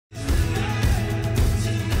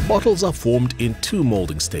Bottles are formed in two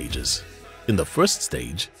molding stages. In the first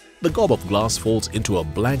stage, the gob of glass falls into a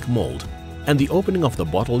blank mold and the opening of the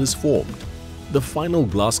bottle is formed. The final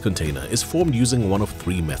glass container is formed using one of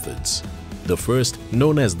three methods. The first,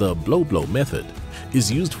 known as the blow-blow method,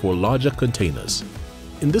 is used for larger containers.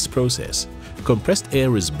 In this process, compressed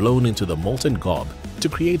air is blown into the molten gob to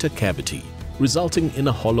create a cavity, resulting in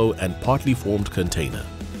a hollow and partly formed container.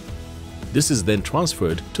 This is then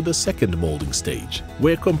transferred to the second molding stage,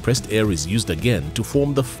 where compressed air is used again to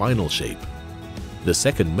form the final shape. The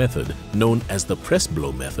second method, known as the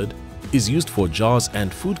press-blow method, is used for jars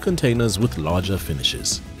and food containers with larger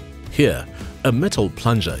finishes. Here, a metal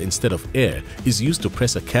plunger instead of air is used to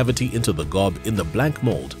press a cavity into the gob in the blank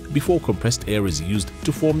mold before compressed air is used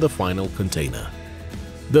to form the final container.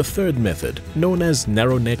 The third method, known as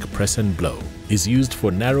narrow neck press and blow, is used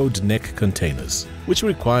for narrowed neck containers, which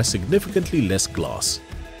require significantly less glass.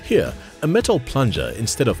 Here, a metal plunger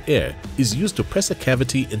instead of air is used to press a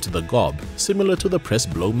cavity into the gob similar to the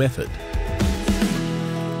press-blow method.